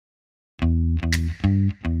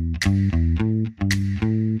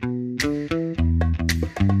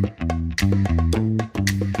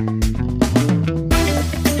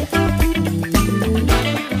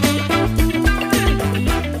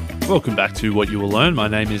Welcome back to What You Will Learn. My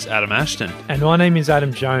name is Adam Ashton. And my name is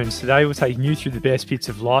Adam Jones. Today we're taking you through the best bits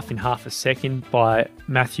of life in half a second by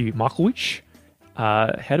Matthew Michalewicz.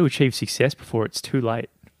 How to achieve success before it's too late.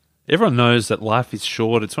 Everyone knows that life is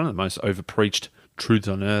short. It's one of the most overpreached truths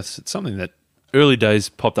on earth. It's something that early days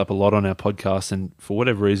popped up a lot on our podcast, and for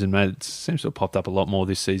whatever reason, mate, it seems to have popped up a lot more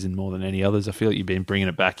this season, more than any others. I feel like you've been bringing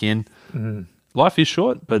it back in. Life is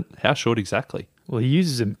short, but how short exactly? Well, he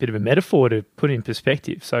uses a bit of a metaphor to put it in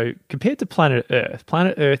perspective. So compared to planet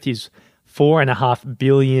Earth is 4.5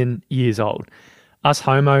 billion years old. Us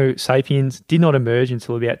Homo sapiens did not emerge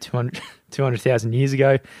until about 200,000 years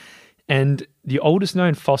ago. And the oldest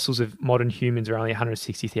known fossils of modern humans are only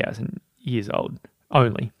 160,000 years old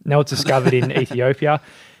only. Now it's discovered in Ethiopia.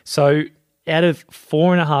 So out of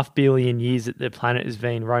 4.5 billion years that the planet has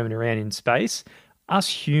been roaming around in space, us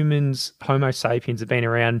humans, Homo sapiens, have been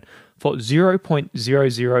around for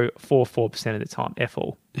 0.0044% of the time,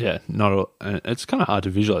 F-all. Yeah, it's kind of hard to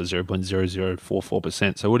visualize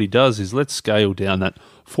 0.0044%. So what he does is let's scale down that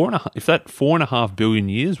if that 4.5 billion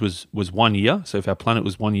years was 1 year, so if our planet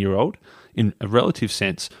was 1 year old, in a relative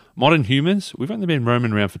sense, modern humans, we've only been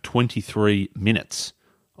roaming around for 23 minutes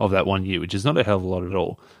of that 1 year, which is not a hell of a lot at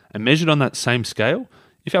all. And measured on that same scale,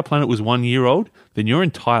 if our planet was 1 year old, then your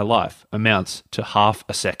entire life amounts to half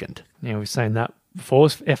a second. Now, we've seen that before.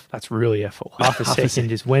 That's really F-all. Half a second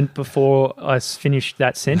just went before I finished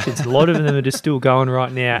that sentence. A lot of them are just still going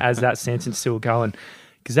right now as that sentence is still going,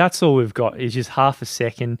 because that's all we've got is just half a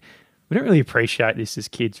second. We don't really appreciate this as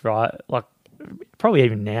kids, right? Like, probably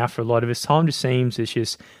even now for a lot of us, time just seems it's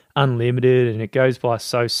just unlimited and it goes by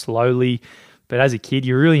so slowly. But as a kid,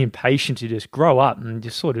 you're really impatient to just grow up and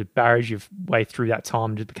just sort of barrage your way through that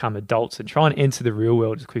time to become adults and try and enter the real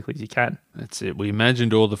world as quickly as you can. That's it. We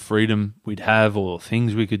imagined all the freedom we'd have, all the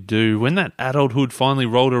things we could do. When that adulthood finally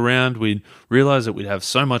rolled around, we'd realize that we'd have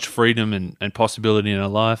so much freedom and possibility in our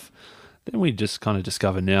life. Then we just kind of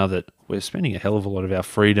discover now that we're spending a hell of a lot of our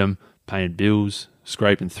freedom paying bills,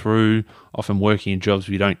 scraping through, often working in jobs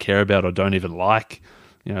we don't care about or don't even like.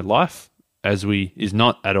 You know, life is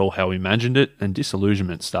not at all how we imagined it, and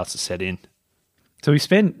disillusionment starts to set in. So we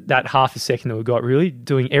spent that half a second that we got really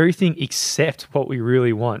doing everything except what we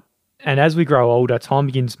really want. And as we grow older, time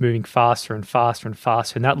begins moving faster and faster and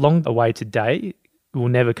faster, and that long-awaited day will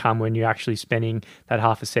never come when you're actually spending that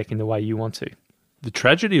half a second the way you want to. The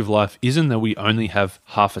tragedy of life isn't that we only have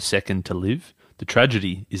half a second to live. The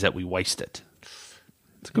tragedy is that we waste it.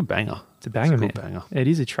 It's a good banger. It's a banger, man. Banger. It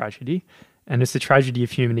is a tragedy. And it's the tragedy of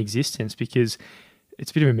human existence because it's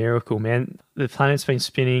a bit of a miracle, man. The planet's been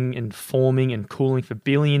spinning and forming and cooling for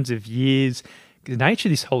billions of years. Nature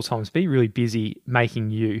this whole time has been really busy making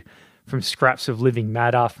you, from scraps of living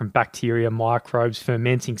matter, from bacteria, microbes,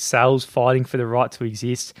 fermenting cells, fighting for the right to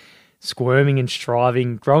exist, squirming and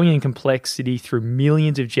striving, growing in complexity through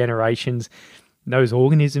millions of generations. Those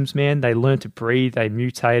organisms, man, they learned to breathe, they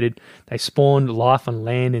mutated, they spawned life on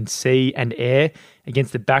land and sea and air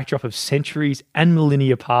against the backdrop of centuries and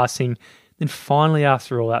millennia passing. Then finally,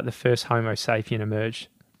 after all that, the first Homo sapien emerged.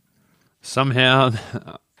 Somehow,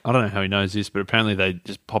 I don't know how he knows this, but apparently they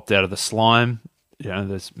just popped out of the slime,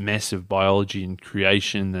 this mess of biology and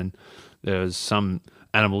creation, and there was some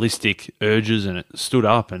animalistic urges, and it stood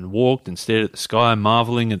up and walked and stared at the sky,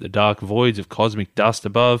 marveling at the dark voids of cosmic dust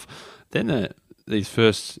above. Then these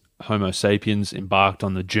first Homo sapiens embarked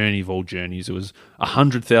on the journey of all journeys. It was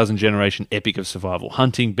 100,000 generation epic of survival,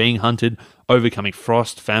 hunting, being hunted, overcoming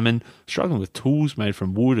frost, famine, struggling with tools made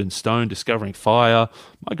from wood and stone, discovering fire,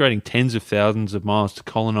 migrating tens of thousands of miles to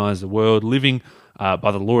colonize the world, living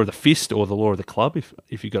by the law of the fist or the law of the club,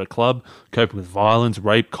 if you've got a club, coping with violence,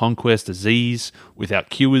 rape, conquest, disease, without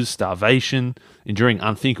cures, starvation, enduring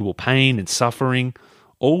unthinkable pain and suffering,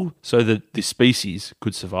 all so that this species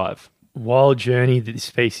could survive. Wild journey that this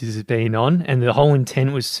species has been on, and the whole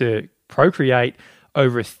intent was to procreate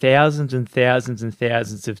over thousands and thousands and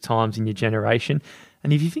thousands of times in your generation.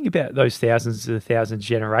 And if you think about those thousands of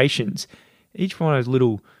generations, each one of those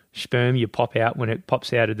little sperm you pop out when it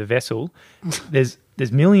pops out of the vessel, there's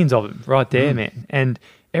millions of them right there, man. And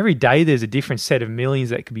every day there's a different set of millions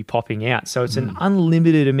that could be popping out. So it's an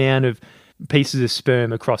unlimited amount of pieces of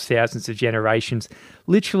sperm across thousands of generations.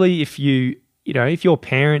 Literally, if your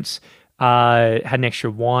parents had an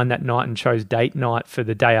extra wine that night and chose date night for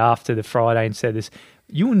the day after the Friday and said this,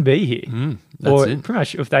 you wouldn't be here. Or pretty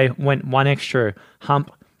much if they went one extra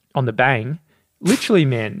hump on the bang, literally,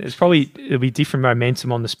 man, it'll be different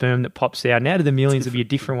momentum on the sperm that pops out. And out of the millions, there'll be a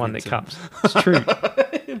different one that comes. It's true.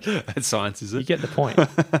 That's science, is it? You get the point.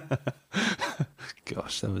 God.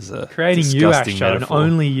 gosh, that was a Creating you, disgusting Ashto, and metaphor.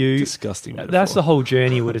 only you. Disgusting metaphor. That's the whole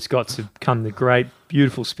journey what it's got to become the great,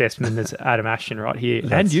 beautiful specimen that's Adam Ashton right here.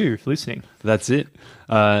 And you, listening. That's it.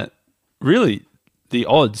 Really, the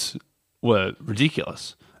odds were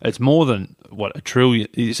ridiculous. It's more than, what, a trillion?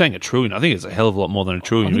 You're saying a trillion. I think it's a hell of a lot more than a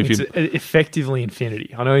trillion. I think it's effectively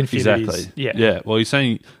infinity. I know infinity is... Yeah. Well, you're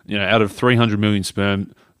saying, out of 300 million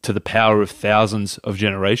sperm to the power of thousands of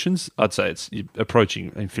generations, I'd say you're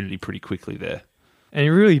approaching infinity pretty quickly there. And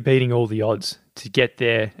you're really beating all the odds to get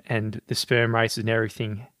there, and the sperm races and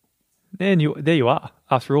everything. Then there you are.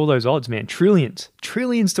 After all those odds, man. Trillions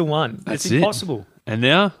to one. That's it's impossible. It. And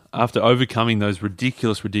now, after overcoming those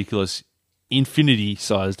ridiculous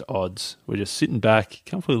infinity-sized odds, we're just sitting back,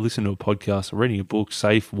 comfortably listening to a podcast, or reading a book,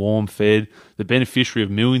 safe, warm, fed, the beneficiary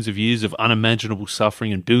of millions of years of unimaginable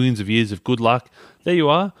suffering and billions of years of good luck. There you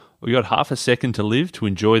are. We got half a second to live to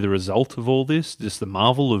enjoy the result of all this, just the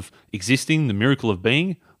marvel of existing, the miracle of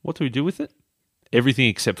being. What do we do with it? Everything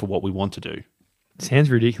except for what we want to do. Sounds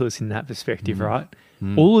ridiculous in that perspective, right?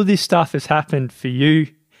 All of this stuff has happened for you,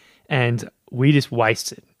 and we just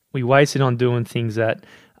wasted. We wasted on doing things that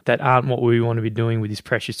aren't what we want to be doing with this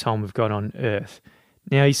precious time we've got on Earth.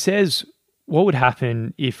 Now, he says, what would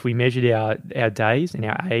happen if we measured our days and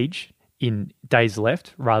our age in days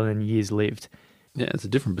left rather than years lived? Yeah, it's a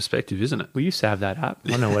different perspective, isn't it? We used to have that app. I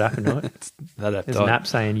don't know what happened to it. That app There's died. an app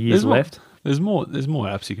saying years left. There's more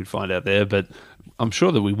apps you could find out there, but I'm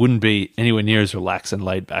sure that we wouldn't be anywhere near as relaxed and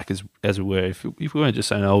laid back as we were if we weren't just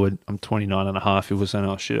saying, I'm 29 and a half. If we're saying,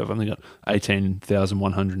 oh shit, I've only got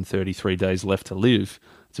 18,133 days left to live.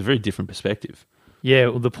 It's a very different perspective. Yeah,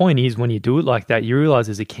 well, the point is when you do it like that, you realize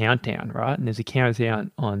there's a countdown, right? And there's a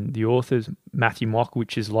countdown on the author's, Matthew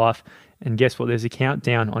Michaelewicz's life. And guess what? There's a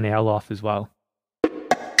countdown on our life as well.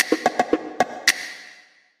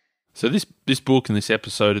 So this book and this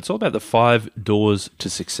episode, it's all about the 5 doors to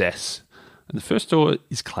success. And the first door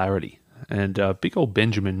is clarity. And big old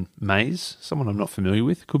Benjamin Mays, someone I'm not familiar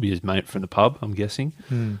with, could be his mate from the pub, I'm guessing.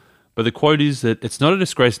 But the quote is that it's not a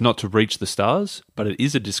disgrace not to reach the stars, but it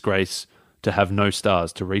is a disgrace to have no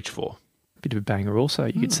stars to reach for. Bit of a banger also,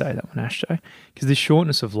 you could say that one, Ashto. Because the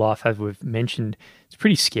shortness of life, as we've mentioned, it's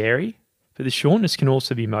pretty scary. But the shortness can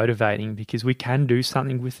also be motivating because we can do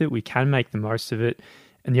something with it. We can make the most of it.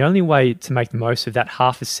 And the only way to make the most of that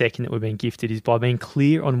half a second that we're being gifted is by being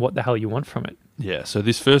clear on what the hell you want from it. Yeah, so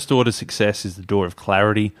this first door to success is the door of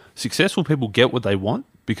clarity. Successful people get what they want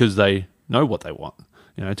because they know what they want.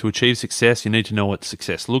 To achieve success, you need to know what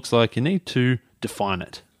success looks like. You need to define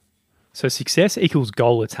it. So success equals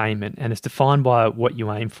goal attainment, and it's defined by what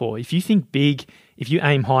you aim for. If you think big, if you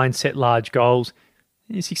aim high and set large goals,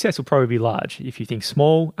 your success will probably be large. If you think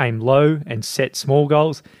small, aim low and set small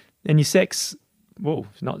goals, then your success, Ashto,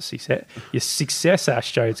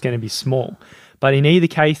 it's going to be small. But in either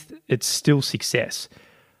case, it's still success.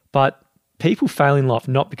 But people fail in life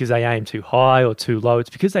not because they aim too high or too low.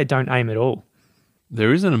 It's because they don't aim at all.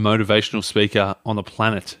 There isn't a motivational speaker on the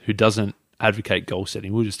planet who doesn't advocate goal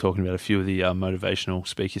setting. We were just talking about a few of the motivational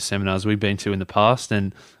speaker seminars we've been to in the past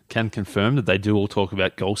and can confirm that they do all talk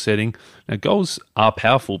about goal setting. Now, goals are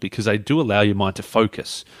powerful because they do allow your mind to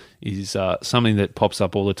focus. Is something that pops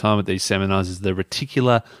up all the time at these seminars is the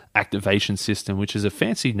reticular activation system, which is a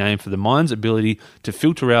fancy name for the mind's ability to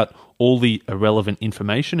filter out all the irrelevant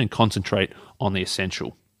information and concentrate on the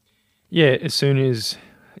essential. Yeah, as soon as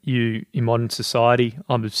in modern society,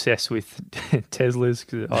 I'm obsessed with Teslas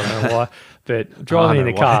because I don't know why, but driving in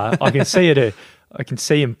the car, I can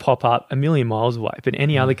see them pop up a million miles away. But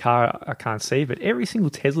any other car, I can't see. But every single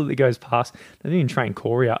Tesla that goes past, they didn't even train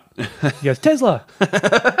Corey up. He goes, Tesla.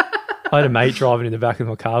 I had a mate driving in the back of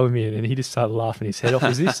my car with me, and he just started laughing his head off.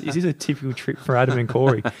 Is this a typical trip for Adam and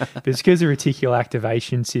Corey? But it's because the reticular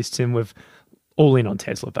activation system, we've all in on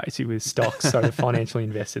Tesla basically with stocks, so they're financially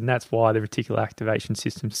invested, and that's why the reticular activation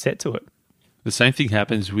system's set to it. The same thing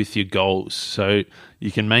happens with your goals. So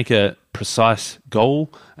you can make a precise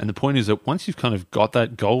goal, and the point is that once you've kind of got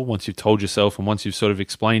that goal, once you've told yourself and once you've sort of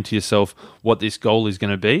explained to yourself what this goal is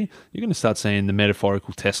going to be, you're going to start seeing the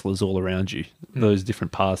metaphorical Teslas all around you, those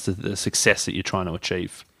different paths to the success that you're trying to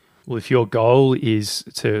achieve. Well, if your goal is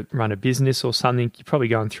to run a business or something, you're probably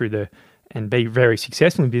going through and be very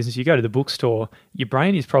successful in business. You go to the bookstore, your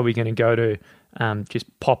brain is probably going to go to just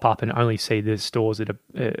pop up and only see the stores that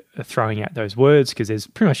are throwing out those words because there's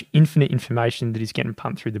pretty much infinite information that is getting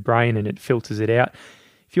pumped through the brain and it filters it out.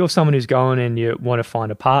 If you're someone who's going and you want to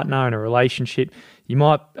find a partner and a relationship, you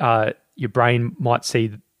might your brain might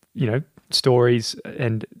see stories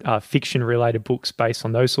and fiction-related books based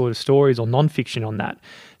on those sort of stories or non-fiction on that.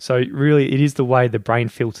 So really, it is the way the brain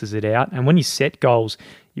filters it out. And when you set goals,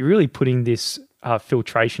 you're really putting this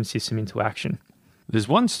filtration system into action. There's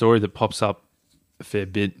one story that pops up a fair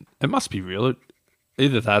bit. It must be real.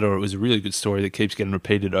 Either that or it was a really good story that keeps getting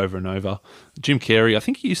repeated over and over. Jim Carrey, I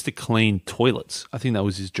think he used to clean toilets. I think that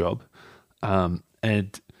was his job.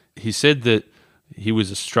 And he said that he was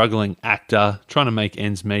a struggling actor trying to make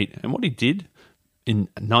ends meet. And what he did in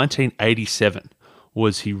 1987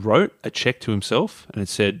 was he wrote a check to himself and it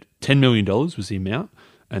said $10 million was the amount.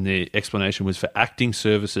 And the explanation was for acting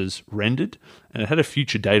services rendered. And it had a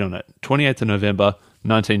future date on it, 28th of November,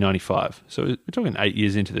 1995. So we're talking 8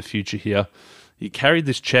 years into the future here. He carried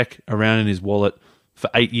this check around in his wallet for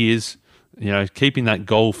 8 years, keeping that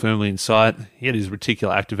goal firmly in sight. He had his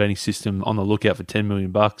reticular activating system on the lookout for $10 million.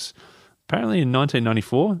 Apparently in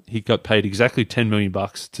 1994, he got paid exactly $10 million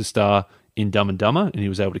to star in Dumb and Dumber, and he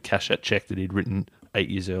was able to cash that check that he'd written 8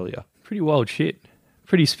 years earlier. Pretty wild shit.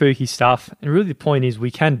 Pretty spooky stuff. And really the point is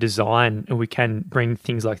we can design and we can bring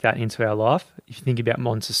things like that into our life. If you think about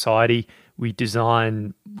modern society, we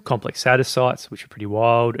design complex satellites, which are pretty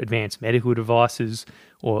wild, advanced medical devices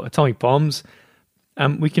or atomic bombs.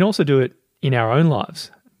 We can also do it in our own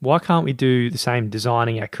lives. Why can't we do the same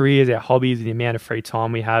designing our careers, our hobbies, the amount of free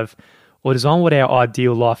time we have, or design what our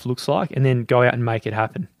ideal life looks like and then go out and make it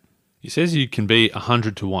happen? He says you can be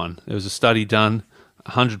 100 to 1. There was a study done,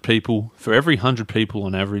 100 people. For every 100 people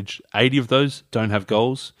on average, 80 of those don't have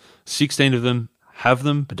goals. 16 of them have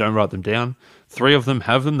them but don't write them down. 3 of them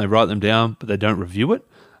have them, they write them down but they don't review it.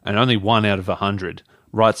 And only 1 out of 100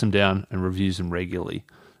 writes them down and reviews them regularly.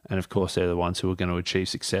 And of course, they're the ones who are going to achieve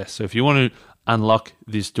success. So if you want to unlock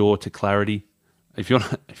this door to clarity, if you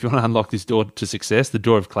want to unlock this door to success, the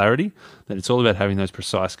door of clarity, then it's all about having those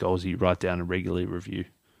precise goals that you write down and regularly review.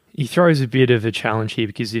 He throws a bit of a challenge here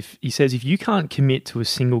because if you can't commit to a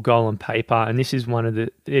single goal on paper, and this is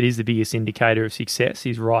it is the biggest indicator of success,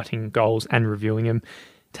 is writing goals and reviewing them,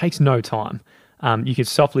 it takes no time. You can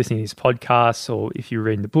stop listening to these podcasts, or if you're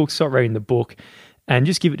reading the book, stop reading the book and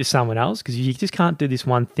just give it to someone else, because if you just can't do this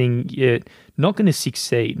one thing, you're not going to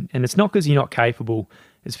succeed. And it's not because you're not capable.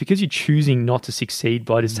 It's because you're choosing not to succeed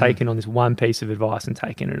by just taking on this one piece of advice and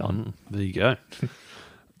taking it on. There you go.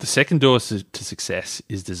 The second door to success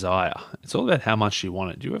is desire. It's all about how much you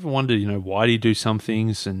want it. Do you ever wonder, why do you do some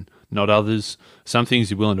things and not others? Some things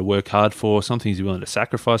you're willing to work hard for, some things you're willing to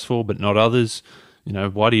sacrifice for, but not others.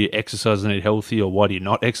 Why do you exercise and eat healthy, or why do you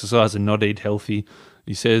not exercise and not eat healthy?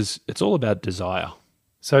 He says it's all about desire.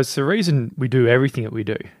 So it's the reason we do everything that we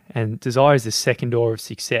do. And desire is the second door of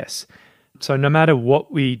success. So no matter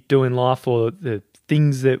what we do in life or the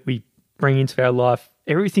things that we bring into our life,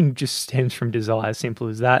 everything just stems from desire, simple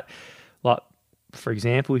as that. Like, for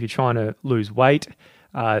example, if you're trying to lose weight,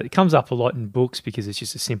 it comes up a lot in books because it's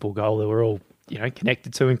just a simple goal that we're all,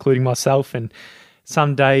 connected to, including myself. And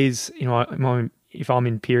some days, if I'm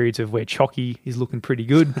in periods of where chalky is looking pretty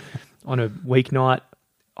good on a weeknight,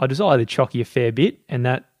 I desire the chalky a fair bit, and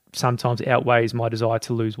that sometimes outweighs my desire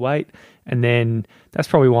to lose weight. And then that's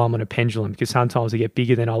probably why I'm on a pendulum, because sometimes I get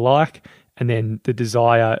bigger than I like, and then the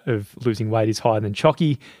desire of losing weight is higher than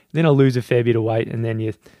chalky. Then I lose a fair bit of weight, and then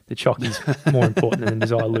the chalky is more important than the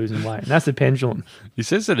desire of losing weight. And that's the pendulum. He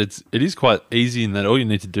says that it is quite easy, in that all you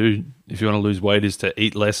need to do if you want to lose weight is to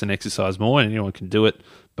eat less and exercise more, and anyone can do it.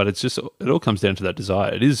 But it all comes down to that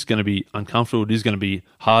desire. It is going to be uncomfortable. It is going to be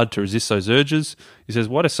hard to resist those urges. He says,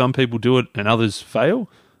 why do some people do it and others fail?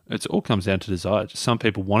 It all comes down to desire. Just some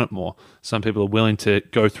people want it more. Some people are willing to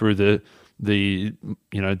go through the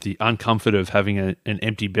uncomfort of having an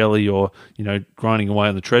empty belly, or grinding away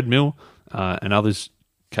on the treadmill, and others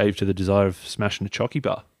cave to the desire of smashing a chalky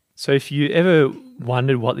bar. So if you ever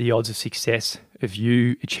wondered what the odds of success of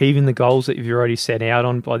you achieving the goals that you've already set out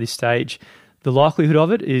on by this stage, the likelihood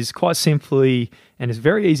of it is quite simply, and it's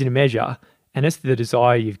very easy to measure, and it's the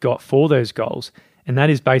desire you've got for those goals. And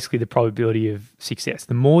that is basically the probability of success.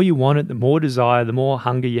 The more you want it, the more desire, the more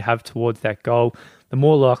hunger you have towards that goal, the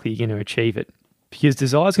more likely you're going to achieve it. Because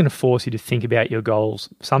desire is going to force you to think about your goals.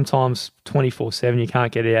 Sometimes 24/7, you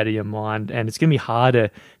can't get it out of your mind, and it's going to be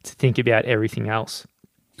harder to think about everything else.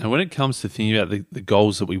 And when it comes to thinking about the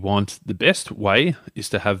goals that we want, the best way is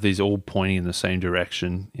to have these all pointing in the same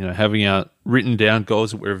direction. Having our written down goals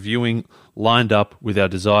that we're reviewing lined up with our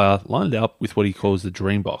desire, lined up with what he calls the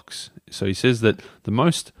dream box. So he says that the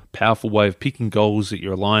most powerful way of picking goals that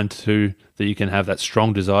you're aligned to, that you can have that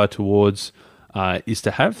strong desire towards, is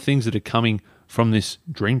to have things that are coming from this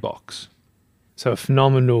dream box. So a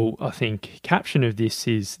phenomenal, I think, caption of this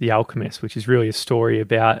is The Alchemist, which is really a story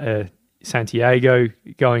about Santiago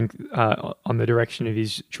going on the direction of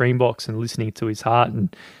his dream box and listening to his heart,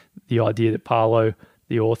 and the idea that Paulo,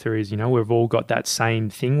 the author, is, we've all got that same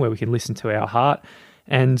thing where we can listen to our heart.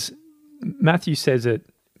 And Matthew says it.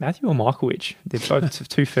 Matthew or Michalewicz? They're both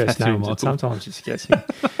two first Matthew names. or And sometimes just guessing.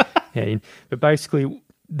 Yeah, but basically,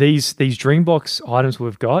 these Dreambox items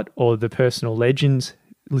we've got, or the personal legends,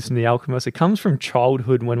 listen to The Alchemist, it comes from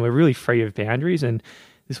childhood when we're really free of boundaries, and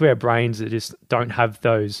this is where our brains that just don't have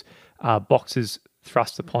those boxes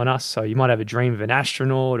thrust upon us. So you might have a dream of an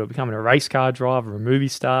astronaut or becoming a race car driver or a movie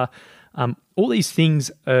star. All these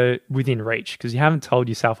things are within reach because you haven't told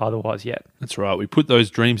yourself otherwise yet. That's right. We put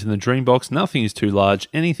those dreams in the dream box. Nothing is too large.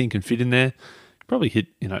 Anything can fit in there. You probably hit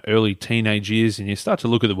early teenage years and you start to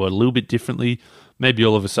look at the world a little bit differently. Maybe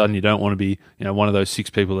all of a sudden you don't want to be one of those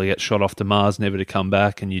 6 people that get shot off to Mars, never to come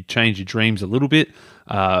back, and you change your dreams a little bit.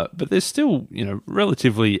 But there's still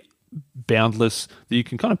relatively boundless that you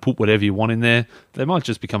can kind of put whatever you want in there. They might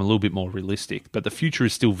just become a little bit more realistic, but the future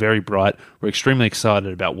is still very bright. We're extremely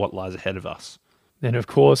excited about what lies ahead of us. Then, of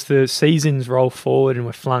course, the seasons roll forward and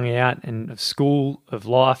we're flung out and of school, of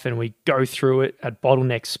life, and we go through it at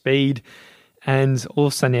bottleneck speed. And all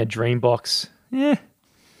of a sudden our dream box,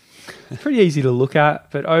 pretty easy to look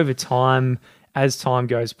at. But over time, as time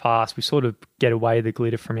goes past, we sort of get away the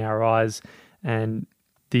glitter from our eyes, and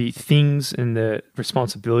the things and the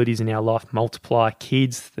responsibilities in our life multiply.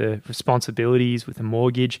 Kids, the responsibilities with a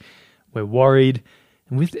mortgage, we're worried.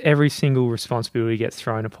 And with every single responsibility gets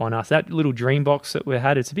thrown upon us, that little dream box that we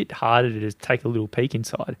had, it's a bit harder to take a little peek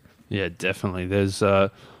inside. Yeah, definitely. There's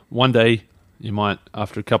one day you might,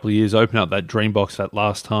 after a couple of years, open up that dream box that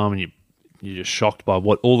last time and you're just shocked by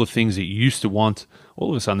what all the things that you used to want.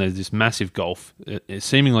 All of a sudden there's this massive gulf, a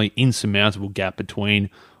seemingly insurmountable gap between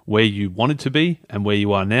where you wanted to be and where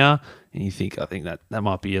you are now. And you think, I think that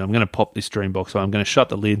might be it. I'm going to pop this dream box. I'm going to shut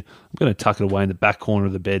the lid. I'm going to tuck it away in the back corner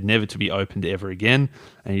of the bed, never to be opened ever again.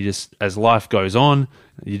 And you just, as life goes on,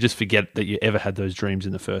 you just forget that you ever had those dreams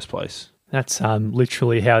in the first place. That's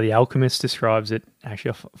literally how the alchemist describes it.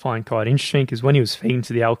 Actually, I find quite interesting because when he was speaking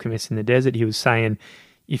to the alchemist in the desert, he was saying,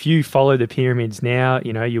 if you follow the pyramids now,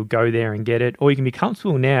 you'll go there and get it, or you can be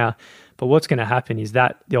comfortable now. But what's going to happen is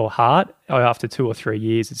that your heart, after 2 or 3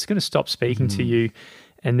 years, it's going to stop speaking to you.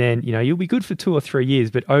 And then, you'll be good for 2 or 3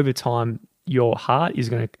 years, but over time, your heart is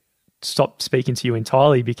going to stop speaking to you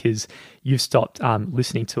entirely because you've stopped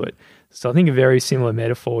listening to it. So I think a very similar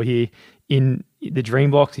metaphor here in the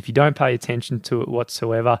dream box. If you don't pay attention to it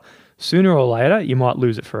whatsoever, sooner or later, you might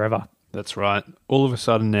lose it forever. That's right. All of a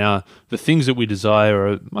sudden now, the things that we desire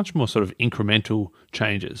are much more sort of incremental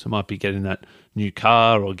changes. It might be getting that new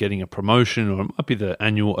car or getting a promotion, or it might be the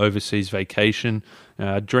annual overseas vacation.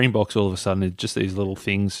 Dreambox all of a sudden is just these little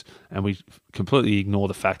things, and we completely ignore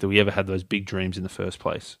the fact that we ever had those big dreams in the first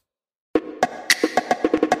place.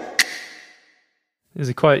 There's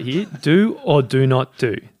a quote here, do or do not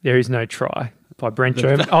do. There is no try, by Brent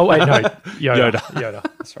German. Oh, wait, no, Yoda.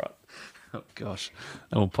 That's right. Oh, gosh.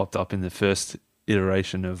 That one popped up in the first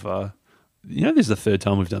iteration of... this is the third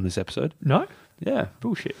time we've done this episode. No? Yeah.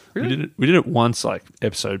 Bullshit. Really? We did it once, like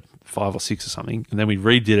episode 5 or 6 or something, and then we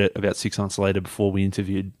redid it about 6 months later before we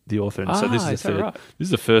interviewed the author. And so this is the third. Right? This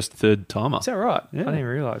is the first third timer. Is that right? Yeah. I didn't even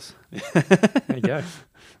realise. There you go.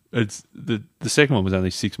 It's the second one was only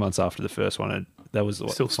 6 months after the first one, and that was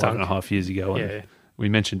Still 5.5 years ago. And yeah. We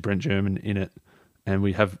mentioned Brent German in it, and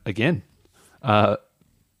we have again.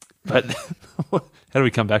 But how do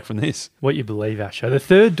we come back from this? What you believe, Asho. The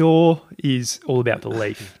third door is all about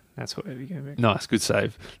belief. That's what we go back. Nice, good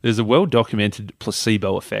save. There's a well-documented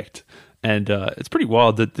placebo effect, and it's pretty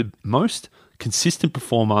wild that the most consistent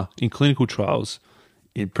performer in clinical trials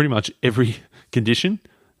in pretty much every condition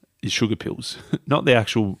is sugar pills. Not the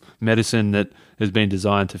actual medicine that has been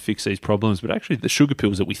designed to fix these problems, but actually the sugar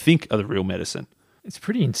pills that we think are the real medicine. It's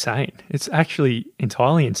pretty insane. It's actually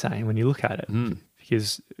entirely insane when you look at it.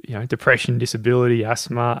 Because, depression, disability,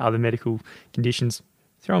 asthma, other medical conditions,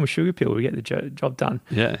 throw them a sugar pill to get the job done.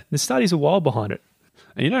 Yeah. The studies are wild behind it.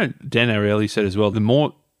 And Dan Ariely said as well, the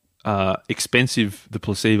more expensive the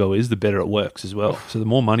placebo is, the better it works as well. So the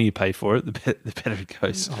more money you pay for it, the better it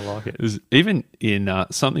goes. I like it. Even in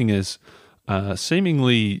something as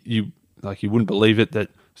seemingly, you wouldn't believe it,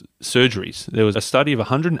 that surgeries. There was a study of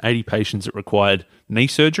 180 patients that required knee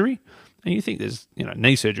surgery. And you think there's,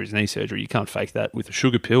 knee surgery is knee surgery. You can't fake that with a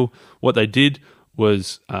sugar pill. What they did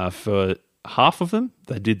was for half of them,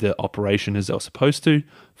 they did the operation as they were supposed to.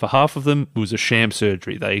 For half of them, it was a sham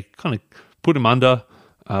surgery. They kind of put them under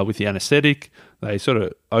with the anesthetic. They sort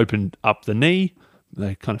of opened up the knee.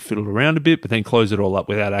 They kind of fiddled around a bit, but then closed it all up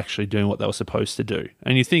without actually doing what they were supposed to do.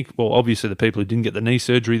 And you think, well, obviously the people who didn't get the knee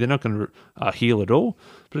surgery, they're not going to heal at all.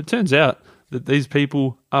 But it turns out that these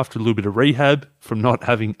people, after a little bit of rehab from not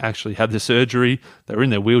having actually had the surgery, they were in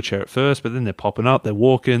their wheelchair at first, but then they're popping up, they're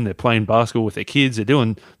walking, they're playing basketball with their kids, they're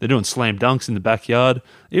doing slam dunks in the backyard,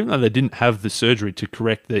 even though they didn't have the surgery to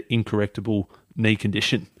correct the incorrectable knee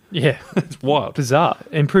condition. Yeah. It's wild. Bizarre.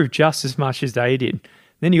 Improved just as much as they did.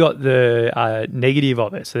 Then you got the negative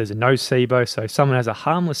of it. So there's a nocebo. So if someone has a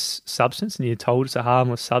harmless substance and you're told it's a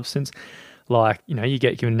harmless substance, like, you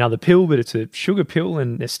get given another pill, but it's a sugar pill,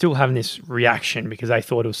 and they're still having this reaction because they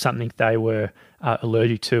thought it was something they were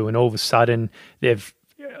allergic to, and all of a sudden they've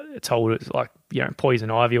told it's like,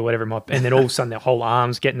 poison ivy or whatever it might be, and then all of a sudden their whole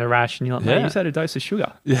arm's getting a rash, and you're like, man, you just had a dose of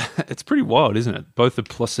sugar. Yeah, it's pretty wild, isn't it? Both the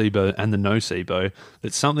placebo and the nocebo,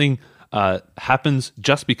 that something happens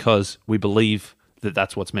just because we believe that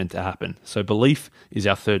that's what's meant to happen. So belief is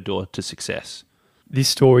our third door to success. This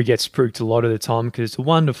story gets spooked a lot of the time because it's a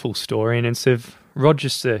wonderful story, and it's of Roger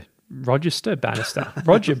Bannister,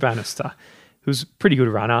 who's a pretty good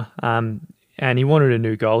runner, and he wanted a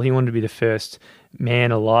new goal. He wanted to be the first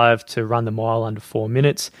man alive to run the mile under 4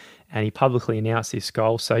 minutes, and he publicly announced this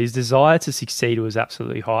goal. So his desire to succeed was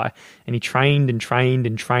absolutely high, and he trained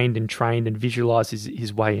and visualized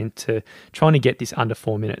his way into trying to get this under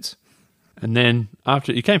 4 minutes. And then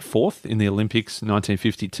after he came fourth in the Olympics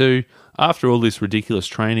 1952, after all this ridiculous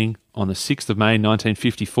training, on the 6th of May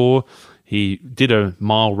 1954, he did a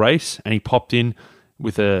mile race and he popped in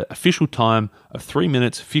with an official time of 3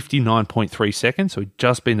 minutes, 59.3 seconds. So he'd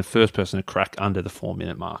just been the first person to crack under the 4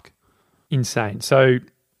 minute mark. Insane. So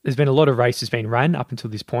there's been a lot of races being run up until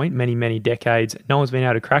this point, many, many decades. No one's been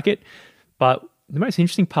able to crack it. But the most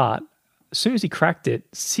interesting part, as soon as he cracked it,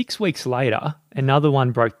 6 weeks later, another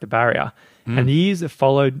one broke the barrier. And the years that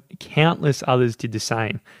followed, countless others did the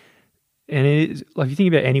same. And it is, like, if you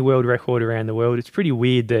think about any world record around the world, it's pretty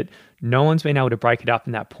weird that no one's been able to break it up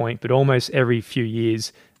in that point, but almost every few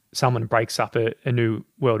years, someone breaks up a new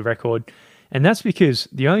world record. And that's because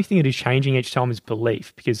the only thing that is changing each time is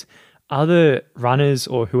belief, because other runners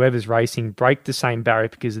or whoever's racing break the same barrier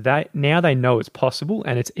because now they know it's possible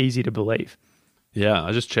and it's easy to believe. Yeah,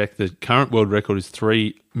 I just checked. The current world record is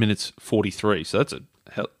 3 minutes 43. So that's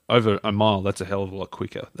over a mile. That's a hell of a lot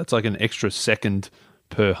quicker. That's like an extra second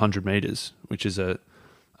per 100 meters, which is a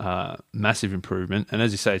massive improvement. And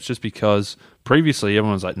as you say, it's just because previously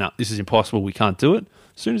everyone was like, no, this is impossible. We can't do it.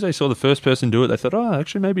 As soon as they saw the first person do it, they thought, oh,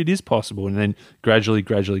 actually, maybe it is possible. And then gradually,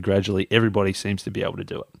 everybody seems to be able to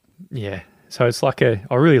do it. Yeah. So it's like I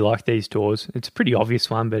really like these doors. It's a pretty obvious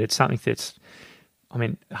one, but it's something that's,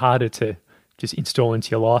 harder to just install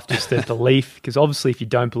into your life, just the belief, because obviously if you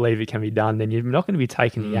don't believe it can be done, then you're not going to be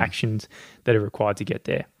taking the actions that are required to get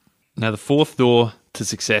there. Now, the fourth door to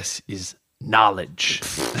success is knowledge.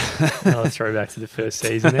 Another throwback to the first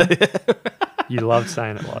season there. You love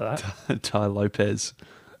saying it like that. Ty Lopez.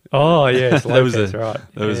 Oh, yes, Lopez, right.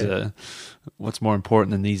 That was what's more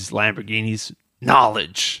important than these Lamborghinis?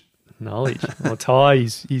 Knowledge. Well, Ty,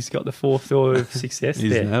 he's got the fourth door of success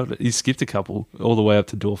there. Nailed it. He's skipped a couple all the way up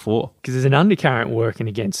to door 4. Because there's an undercurrent working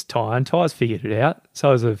against Ty, and Ty's figured it out.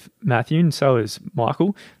 So has Matthew, and so has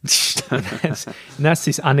Michael. and that's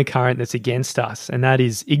this undercurrent that's against us, and that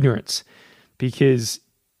is ignorance. Because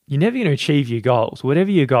you're never going to achieve your goals, whatever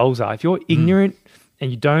your goals are. If you're ignorant and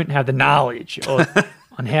you don't have the knowledge on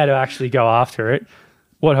how to actually go after it,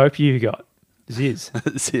 what hope you got? Ziz.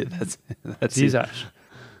 That's it. That's Ziz it. Ash.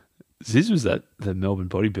 Ziz was the Melbourne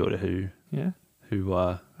bodybuilder who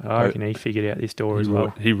I reckon he figured out this door as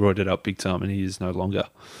well. He roided it up big time, and he is no longer.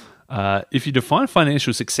 If you define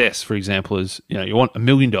financial success, for example, as you want $1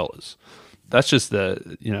 million, that's just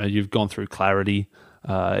you've gone through clarity,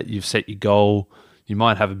 you've set your goal, you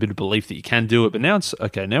might have a bit of belief that you can do it, but now it's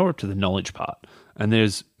okay. Now we're up to the knowledge part, and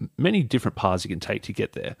there's many different paths you can take to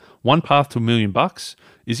get there. One path to $1 million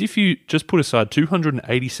is if you just put aside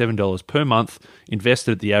 $287 per month,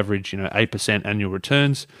 invested at the average, 8% annual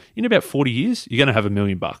returns. In about 40 years, you're going to have $1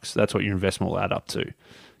 million. That's what your investment will add up to.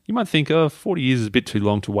 You might think, 40 years is a bit too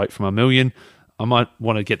long to wait for my $1 million. I might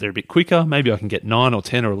want to get there a bit quicker. Maybe I can get 9 or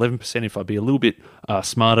 10 or 11% if I be a little bit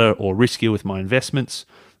smarter or riskier with my investments.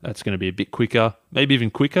 That's going to be a bit quicker. Maybe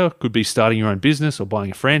even quicker could be starting your own business or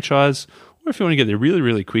buying a franchise. Or if you want to get there really,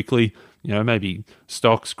 really quickly, maybe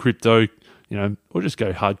stocks, crypto, or just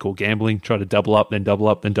go hardcore gambling, try to double up, then double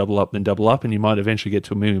up, then double up, then double up, and you might eventually get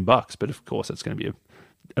to $1 million. But of course, that's going to be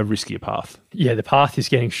a riskier path. Yeah, the path is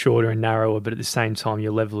getting shorter and narrower, but at the same time,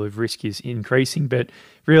 your level of risk is increasing. But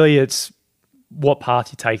really, it's what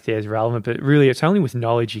path you take there is relevant. But really, it's only with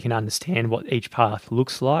knowledge you can understand what each path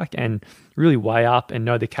looks like and really weigh up and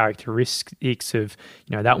know the characteristics of,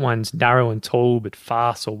 that one's narrow and tall, but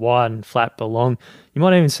fast or wide and flat but long. You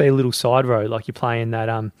might even see a little side road, like you're playing that,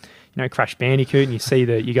 Crash Bandicoot,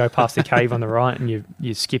 and you go past the cave on the right, and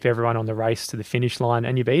you skip everyone on the race to the finish line,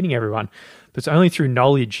 and you're beating everyone. But it's only through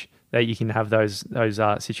knowledge that you can have those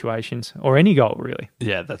situations, or any goal, really.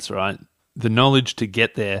 Yeah, that's right. The knowledge to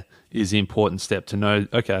get there is the important step, to know,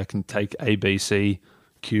 okay, I can take A, B, C,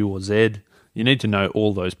 Q, or Z. You need to know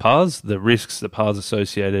all those paths, the risks, the paths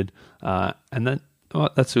associated, and then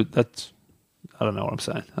that's I don't know what I'm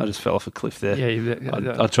saying. I just fell off a cliff there.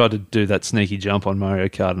 Yeah, I tried to do that sneaky jump on Mario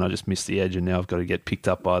Kart, and I just missed the edge, and now I've got to get picked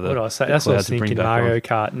up by the. What did I say? That's what I was thinking. Mario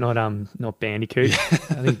Kart, not Bandicoot.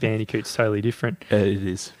 I think Bandicoot's totally different. It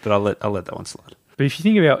is, but I'll let that one slide. But if you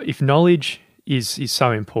think about, if knowledge is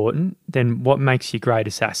so important, then what makes your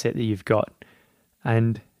greatest asset that you've got?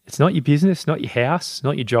 And it's not your business, not your house,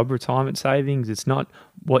 not your job retirement savings. It's not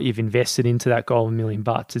what you've invested into that goal of $1 million.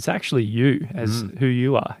 It's actually you as who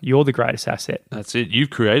you are. You're the greatest asset. That's it. You've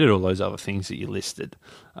created all those other things that you listed.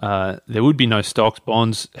 There would be no stocks,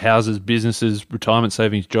 bonds, houses, businesses, retirement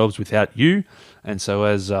savings, jobs without you. And so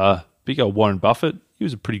as big old Warren Buffett, he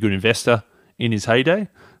was a pretty good investor in his heyday.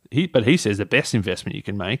 But he says the best investment you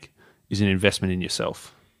can make is an investment in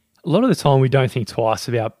yourself. A lot of the time we don't think twice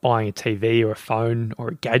about buying a TV or a phone or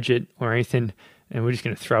a gadget or anything, and we're just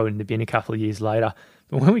going to throw it in the bin a couple of years later.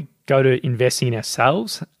 But when we go to investing in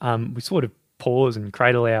ourselves, we sort of pause and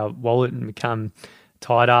cradle our wallet and become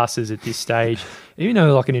tight asses at this stage. Even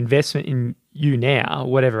though like an investment in you now,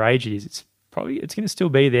 whatever age it is, it's going to still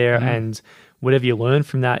be there, and whatever you learn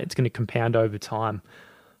from that, it's going to compound over time.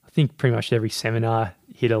 I think pretty much every seminar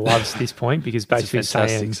hitter loves this point, because basically it's a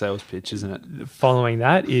fantastic sales pitch, isn't it? Following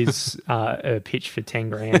that is a pitch for 10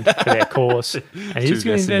 grand for their course, and you're just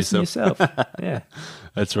going to invest in yourself. Yeah,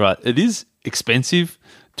 that's right. It is expensive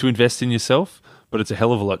to invest in yourself, but it's a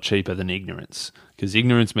hell of a lot cheaper than ignorance, because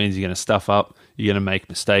ignorance means you're going to stuff up, you're going to make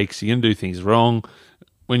mistakes, you're going to do things wrong.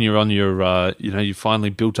 When you're on your, you finally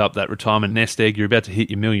built up that retirement nest egg, you're about to hit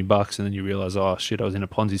your $1 million, and then you realize, oh shit, I was in a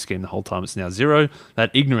Ponzi scheme the whole time. It's now zero.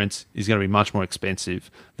 That ignorance is going to be much more expensive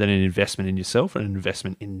than an investment in yourself and an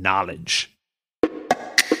investment in knowledge.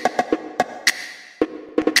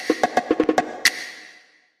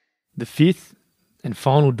 The fifth and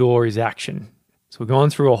final door is action. So we're going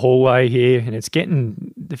through a hallway here, and it's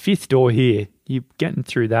getting the fifth door here. You're getting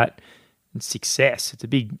through that. And success. It's a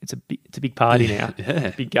big party now.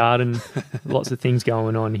 Yeah. Big garden, lots of things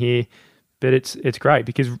going on here. But it's great,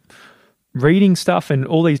 because reading stuff and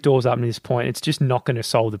all these doors up to this point, it's just not going to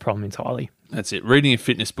solve the problem entirely. That's it. Reading a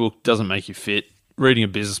fitness book doesn't make you fit. Reading a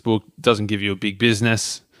business book doesn't give you a big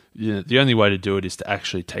business. The only way to do it is to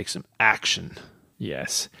actually take some action.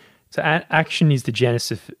 Yes. So action is the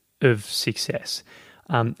genesis of success.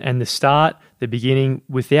 And the start, the beginning,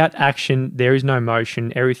 without action, there is no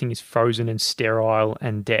motion. Everything is frozen and sterile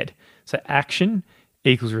and dead. So action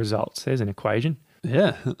equals results. There's an equation.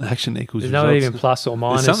 Yeah, action equals There's results. There's not even plus or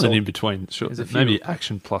minus. There's something in between. Sure. Maybe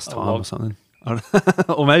action plus time or something.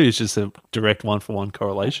 Or maybe it's just a direct one-for-one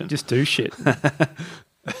correlation. Just do shit.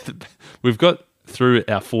 We've got through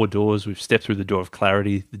our 4 doors. We've stepped through the door of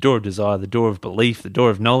clarity, the door of desire, the door of belief, the door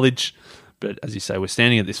of knowledge. But as you say, we're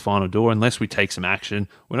standing at this final door. Unless we take some action,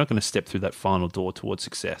 we're not going to step through that final door towards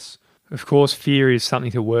success. Of course, fear is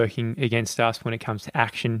something to working against us when it comes to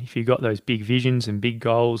action. If you've got those big visions and big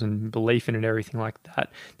goals and belief in it and everything like that,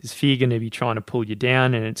 there's fear going to be trying to pull you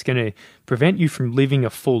down, and it's going to prevent you from living a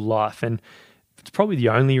full life. And it's probably the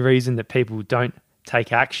only reason that people don't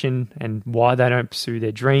take action, and why they don't pursue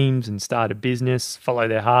their dreams and start a business, follow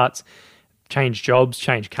their hearts, change jobs,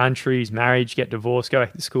 change countries, marriage, get divorced, go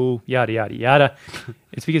back to school, yada, yada, yada.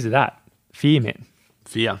 It's because of that. Fear, man.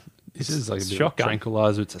 Fear. This is like a bit shotgun. Of a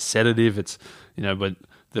tranquilizer. It's a sedative. It's, but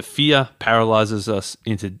the fear paralyzes us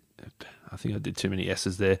into, I think I did too many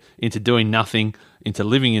S's there, into doing nothing, into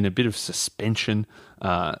living in a bit of suspension.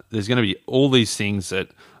 There's going to be all these things that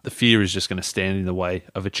the fear is just going to stand in the way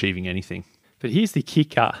of achieving anything. But here's the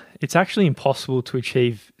kicker. It's actually impossible to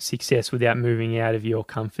achieve success without moving out of your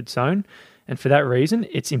comfort zone. And for that reason,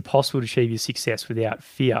 it's impossible to achieve your success without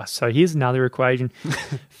fear. So here's another equation.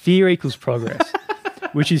 Fear equals progress,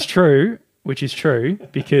 which is true,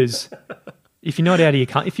 because if you're not out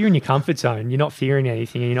of if you're in your comfort zone, you're not fearing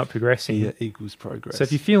anything and you're not progressing. Fear equals progress. So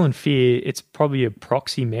if you're feeling fear, it's probably a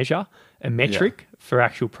proxy measure, a metric for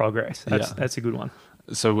actual progress. That's a good one.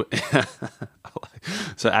 So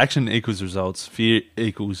action equals results. Fear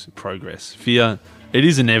equals progress. Fear, it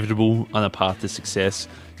is inevitable on the path to success.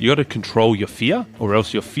 You got to control your fear, or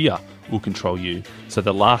else your fear will control you. So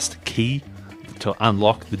the last key to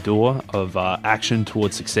unlock the door of action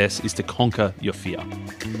towards success is to conquer your fear.